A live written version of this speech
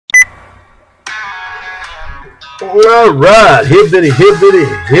All right,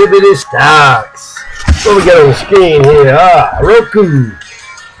 hibbity stocks. What we got on the screen here?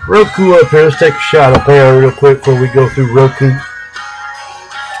 Roku up here. Let's take a shot up there real quick before we go through Roku.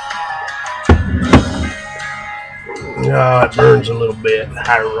 Oh, it burns a little bit.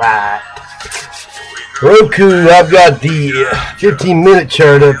 All right. Roku, I've got the 15-minute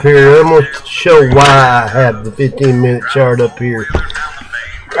chart up here. I'm going to show why I have the 15-minute chart up here.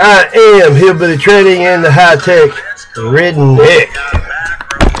 I am Hillbilly Trading in the high-tech redneck.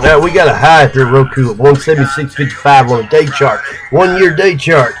 Now, we got a high here, Roku, at 176.55 on a day chart. 1-year day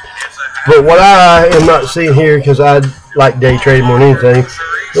chart. But what I am not seeing here, because I like day trading more than anything,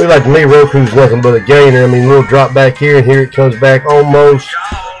 looks like to me Roku's nothing but a gainer. I mean, a little drop back here, and here it comes back almost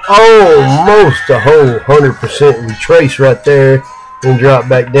a whole 100% retrace right there and drop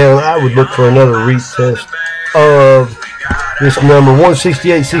back down. I would look for another retest of this number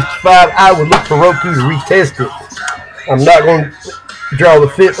 168.65. I would look for Roku to retest it. I'm not going to draw the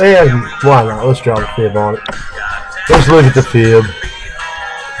fib. Why not? Let's draw the fib on it. Let's look at the fib.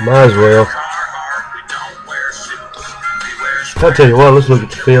 Might as well. I'll tell you what, let's look at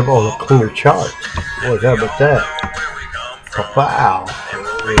the fib on a cleaner chart. Boy, how about that? Wow.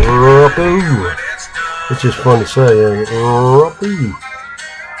 It's just fun to say, ain't it?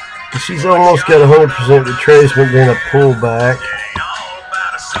 She's almost got 100% retracement, then a pullback.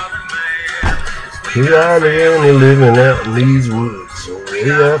 We are the only living out in these woods. We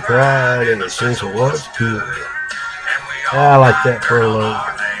got pride in the sense of what's good. I like that for a load.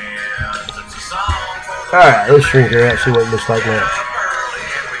 Alright, let's shrink her out, see what it looks like now.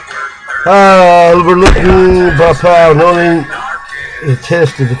 We're looking by power, knowing the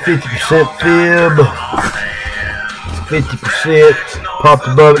test is a 50% fib. 50%, popped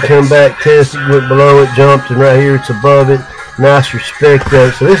above it, come back, tested, went below it, jumped, and right here it's above it. Nice respect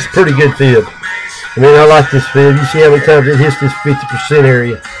there. So this is pretty good fib. I mean, I like this fib. You see how many times it hits this 50%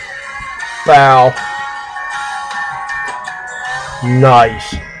 area. Foul.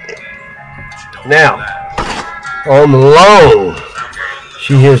 Nice. Now, on the long,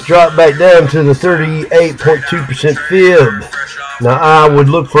 she has dropped back down to the 38.2% fib. Now, I would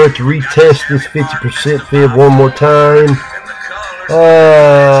look for it to retest this 50% fib one more time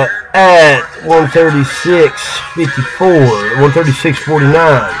at 136.54,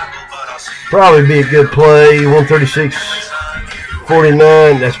 136.49. Probably be a good play.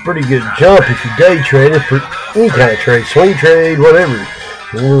 136.49. That's a pretty good jump if you day trade it for any kind of trade, swing trade, whatever.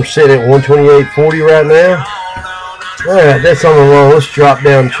 We're sitting at 128.40 right now. All right, that's on the long. Let's drop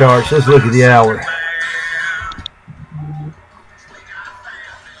down charts. Let's look at the hour.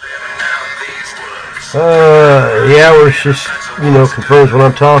 The hour's just, confirms what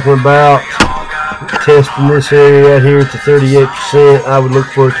I'm talking about. Testing this area right here at the 38%. I would look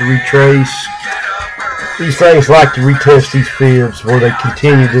for it to retrace. These things like to retest these fibs where they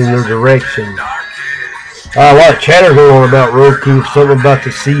continued in their direction. A lot of chatter going on about Roku. Something about the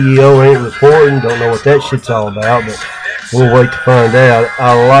CEO ain't reporting. Don't know what that shit's all about, but we'll wait to find out.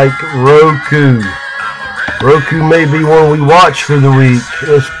 I like Roku. Roku may be one we watch for the week.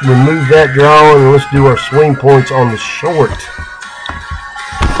 Let's remove that drawing and let's do our swing points on the short.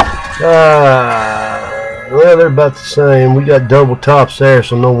 Well, they're about the same. We got double tops there,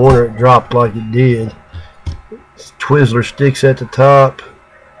 so no wonder it dropped like it did. Twizzler sticks at the top.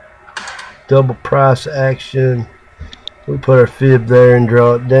 Double price action. We put our fib there and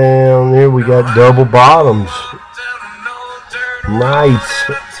draw it down. There we got double bottoms.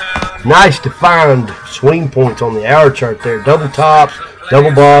 Nice. Nice defined swing points on the hour chart there. Double tops,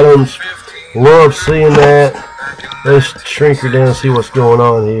 double bottoms. Love seeing that. Let's shrink her down and see what's going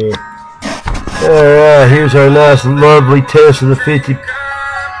on here. Alright, here's our nice lovely test of the 50%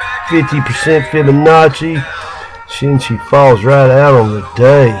 Fibonacci. She falls right out on the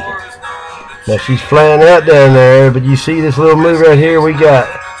day. Now she's flying out down there, but you see this little move right here? We got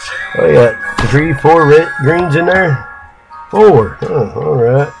 3, 4 red greens in there. 4. Oh,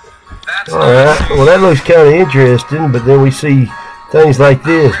 alright. Alright. Well, that looks kind of interesting, but then we see things like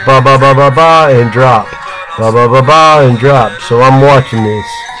this. Ba ba ba ba ba and drop. Ba ba ba ba and drop. So I'm watching this.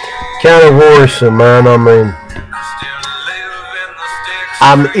 Kind of worrisome, man. I mean,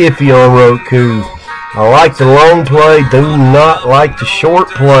 I'm iffy on Roku. I like the long play, do not like the short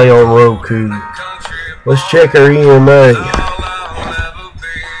play on Roku. Let's check our EMA.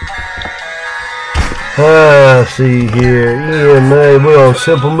 See here, EMA, we're on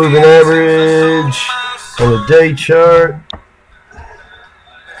simple moving average on the day chart.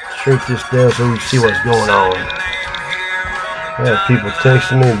 Shrink this down so we can see what's going on. I have people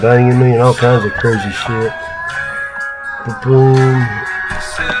texting me and banging me and all kinds of crazy shit. Boom.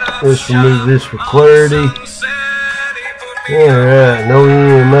 Let's remove this for clarity. Alright, no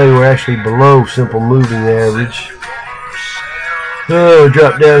EMA, we're actually below simple moving average. Oh,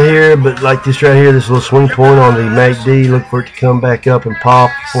 drop down here, but like this right here, this little swing point on the MACD, look for it to come back up and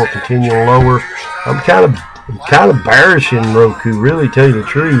pop before continuing lower. I'm kind of bearish in Roku, really, tell you the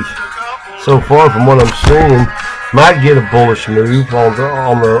truth. So far from what I'm seeing, might get a bullish move on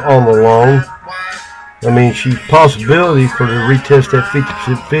the long. I mean, she's possibility for to retest that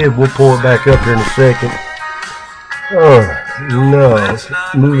 50% fib. We'll pull it back up here in a second. Oh no,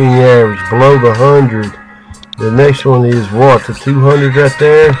 moving average below the 100. The next one is what? The 200 right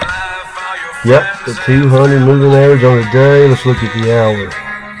there? Yep, the 200 moving average on the day. Let's look at the hour.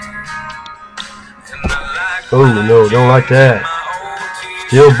 Oh no, don't like that.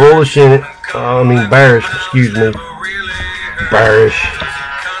 Still bullish in it. I mean bearish, excuse me. Bearish.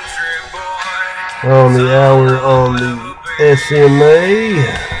 On the hour on the SMA.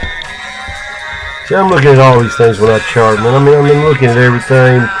 See, I'm looking at all these things when I chart, man. I mean, I'm looking at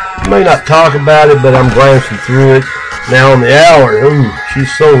everything. I may not talk about it, but I'm glancing through it. Now on the hour, ooh,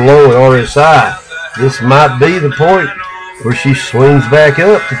 she's so low at RSI. This might be the point where she swings back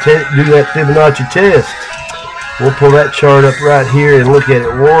up to do that Fibonacci test. We'll pull that chart up right here and look at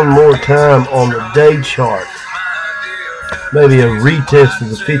it one more time on the day chart. Maybe a retest of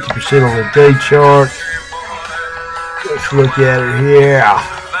the 50% on the day chart. Let's look at it here.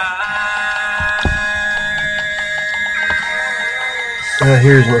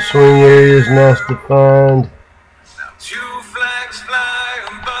 Here's my swing areas, nice defined.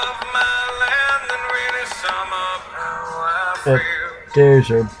 Up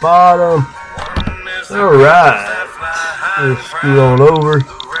there's our bottom. Alright, let's scoot on over.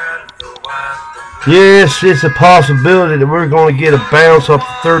 Yes, it's a possibility that we're going to get a bounce off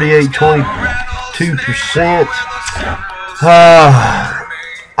the 38.22%.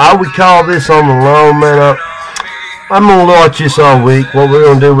 I would call this on the long, man. I'm going to watch this all week. What we're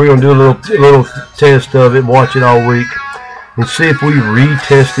going to do, we're going to do a little test of it, watch it all week, and see if we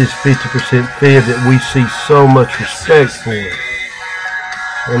retest this 50% fib that we see so much respect for.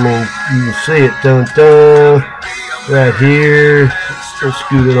 I mean, you can see it, dun dun, right here. Let's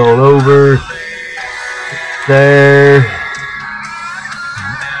scoot it on over. There.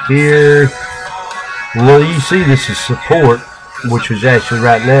 Here. Well, you see this is support, which was actually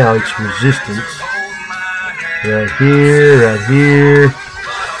right now, it's resistance. Right here, right here.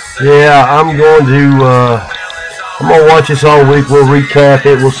 Yeah, I'm going to watch this all week. We'll recap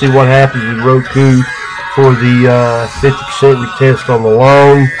it. We'll see what happens with Roku for the 50% retest on the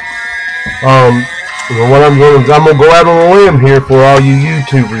long. What I'm going to go out on a limb here for all you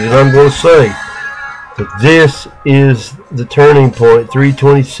YouTubers, and I'm going to say that this is the turning point,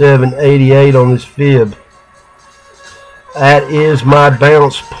 327.88 on this fib. That is my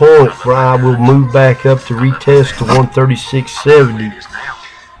bounce point where I will move back up to retest to 136.70.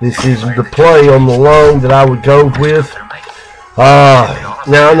 This is the play on the long that I would go with. Now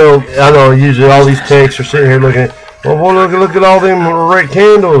I know. Usually all these techs are sitting here looking at, well, look at all them red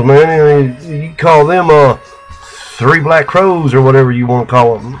candles, man. You call them three black crows or whatever you want to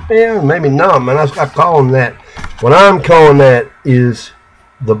call them. Yeah, maybe not, man. I call them that. What I'm calling that is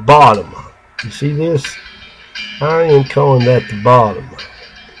the bottom. You see this? I am calling that the bottom.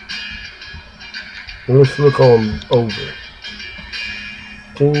 Let's look on over.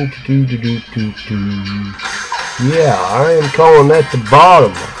 Yeah, I am calling that the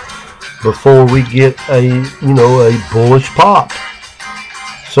bottom before we get a bullish pop.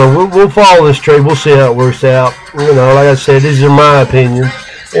 So we'll follow this trade. We'll see how it works out. Like I said, these are my opinions.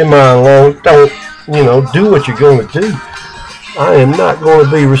 In my long, don't do what you're going to do. I am not going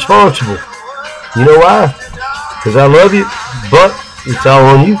to be responsible. You know why? Because I love you, but it's all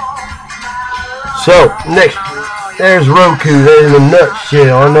on you. So next, there's Roku. That is a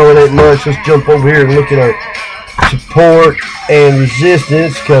nutshell. I know it ain't much. Let's jump over here and look at our support and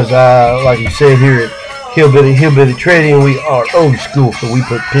resistance, because like you said here at Hillbilly Trading, we are old school, so we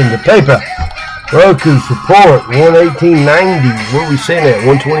put pen to paper. Roku support 118.90. What are we saying at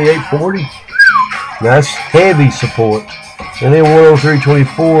 128.40? That's heavy support. And then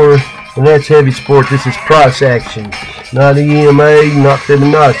 103.24, and that's heavy support. This is price action, not EMA, not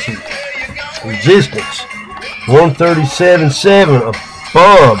Fibonacci. Resistance 137.7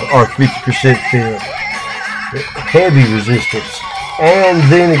 above our 50% fib. Heavy resistance, and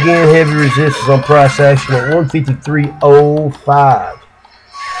then again heavy resistance on price action at 153.05.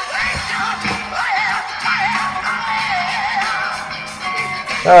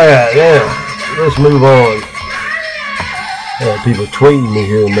 Alright, now let's move on. People tweeting me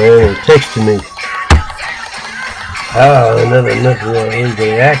here, man, or texting me. Another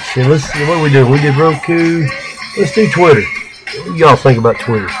reaction. What are we doing? We did Roku. Let's do Twitter. What y'all think about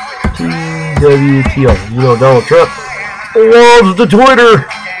Twitter? TWTR. You know, Donald Trump loves the Twitter.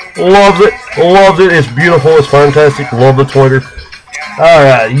 Loves it. Loves it. It's beautiful. It's fantastic. Love the Twitter.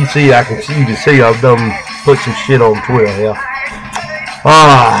 Alright, you can see I've done put some shit on Twitter, yeah.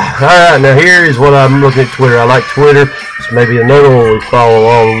 Alright, now here is what I'm looking at Twitter. I like Twitter. It's maybe another one we follow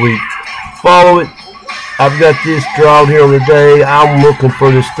all the week. Follow it. I've got this drawn here on the day. I'm looking for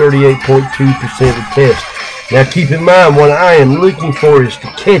this 38.2% test. Now keep in mind, what I am looking for is to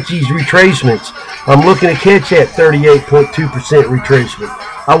catch these retracements. I'm looking to catch that 38.2% retracement.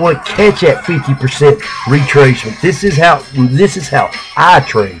 I want to catch that 50% retracement. This is how I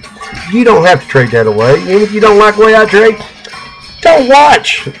trade. You don't have to trade that away. And if you don't like the way I trade, don't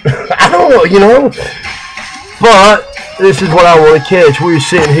watch. I don't know, you know. But this is what I want to catch. We're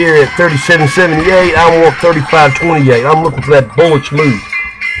sitting here at 37.78. I want 35.28. I'm looking for that bullish move.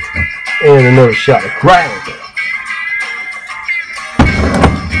 And another shot of grab.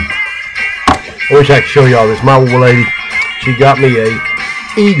 I wish I could show y'all this. My old lady, she got me a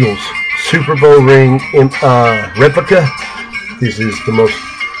Eagles Super Bowl ring replica. This is the most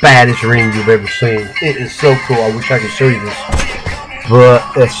baddest ring you've ever seen. It is so cool. I wish I could show you this, but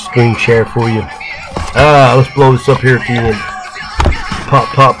that's a screen share for you. Let's blow this up here at the end. Pop,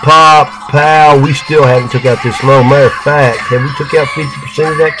 pop, pop, pow. We still haven't took out this low. Matter of fact, have we took out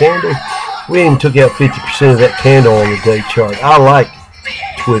 50% of that candle? We even took out 50% of that candle on the day chart. I like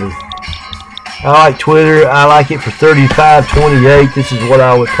Twitter. I like it for 35.28. This is what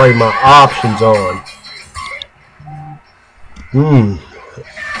I would play my options on.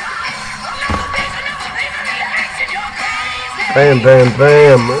 Bam, bam,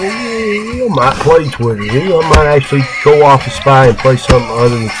 bam. You might play Twitter. You might actually go off of SPY and play something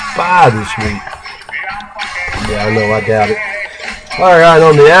other than SPY this week. Yeah, I know. I doubt it. All right,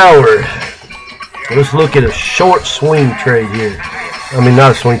 on the hour, let's look at a short swing trade here. I mean,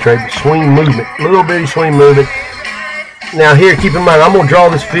 not a swing trade, but swing movement. Little bitty swing movement. Now here, keep in mind, I'm going to draw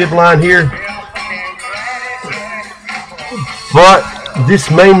this fib line here. But this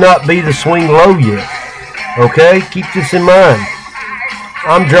may not be the swing low yet. Okay? Keep this in mind.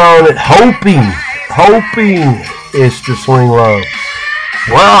 I'm drawing it hoping it's the swing low.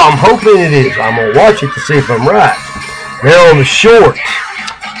 Well, I'm hoping it is. I'm going to watch it to see if I'm right. Now on the short,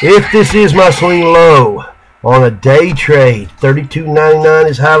 if this is my swing low, on a day trade, 32.99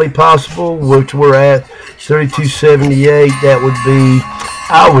 is highly possible, which we're at 32.78. That would be,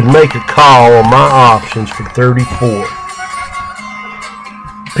 I would make a call on my options for 34.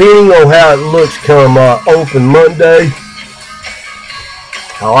 Depending on how it looks come open Monday,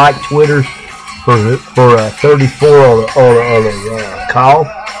 I like Twitter for 34 on a call,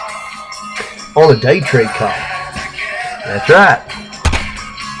 on a day trade call. That's right.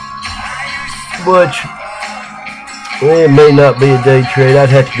 Which, it may not be a day trade. I'd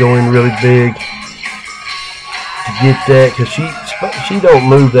have to go in really big to get that, because she don't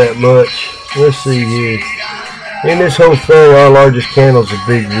move that much. Let's see here. In this whole thing, our largest candle is a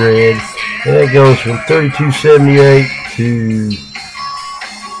big red. And that goes from 32.78 to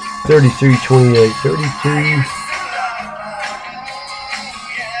 33.28.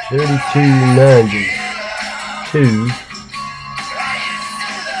 32.90 to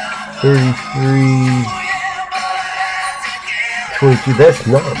 33.22. That's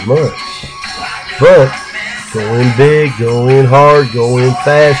not much. But go in big, go in hard, go in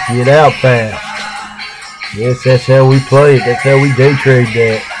fast, get out fast. Yes, that's how we play it. That's how we day trade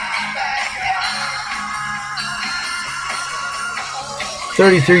that.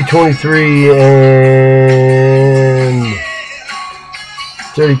 33.23 and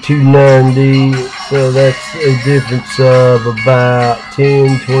 32.90. So that's a difference of about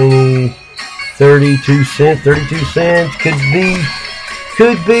 10, 20, 32 cents. 32 cents could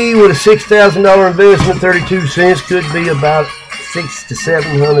be with a $6,000 investment. 32 cents could be about $600 to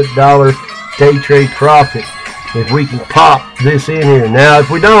 $700 day trade profit if we can pop this in here. Now, if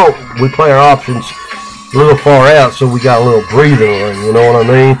we don't, we play our options a little far out, so we got a little breathing room. You know what I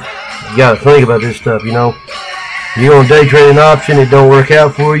mean? You got to think about this stuff. You know, you're on day trade an option, it don't work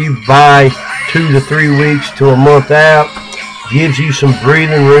out for you. Buy 2 to 3 weeks to a month out. Gives you some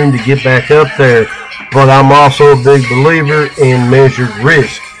breathing room to get back up there. But I'm also a big believer in measured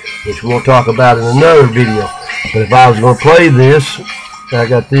risk, which we'll talk about in another video. But if I was going to play this, I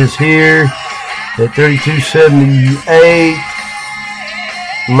got this here at 32.78.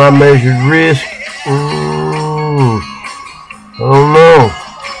 My measured risk, I don't know.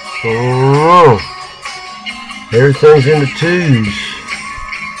 Everything's in the twos.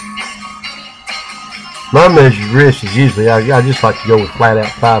 My measured risk is usually, I just like to go with flat out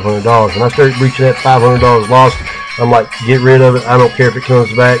 $500. When I start reaching that $500 loss, I'm like, get rid of it. I don't care if it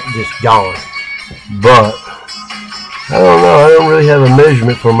comes back, just gone. But I don't know. I don't really have a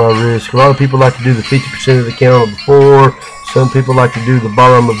measurement for my risk. A lot of people like to do the 50% of the count before. Some people like to do the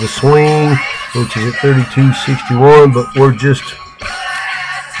bottom of the swing, which is at 32.61. But we're just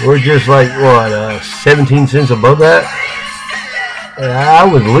like what, 17 cents above that. I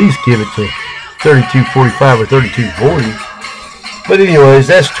would at least give it to 32.45 or 32.40. But anyways,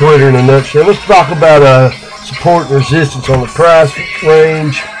 that's Twitter in a nutshell. Let's talk about support and resistance on the price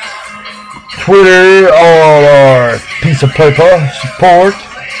range. Twitter on our piece of paper, support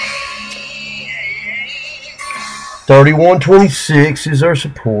 31.26 is our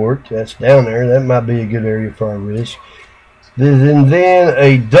support. That's down there. That might be a good area for our risk. And then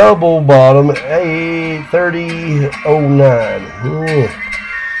a double bottom, a 30.09.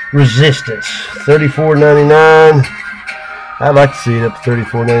 Resistance 34.99. I'd like to see it up to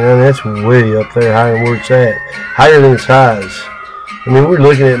 34.99. That's way up there, higher than where it's at, higher than its highs. I mean, we're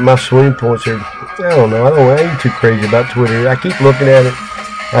looking at my swing points here. I don't know. I ain't too crazy about Twitter. I keep looking at it.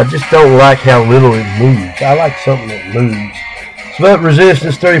 I just don't like how little it moves. I like something that moves. So that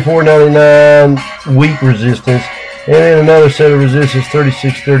resistance, 34.99, weak resistance. And then another set of resistance,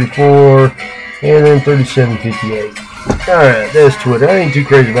 36.34, and then 37.58. Alright, that's Twitter. I ain't too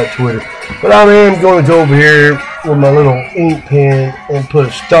crazy about Twitter. But I am going to go over here with my little ink pen and put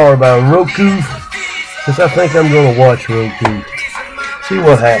a star by Roku, because I think I'm going to watch Roku. See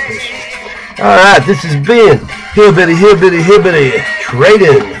what happens. Alright, this has been Hillbilly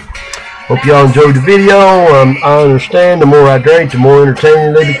Trading. Hope y'all enjoyed the video. I understand the more I drink, the more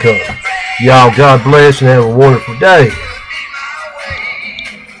entertaining they become. Y'all, God bless and have a wonderful day.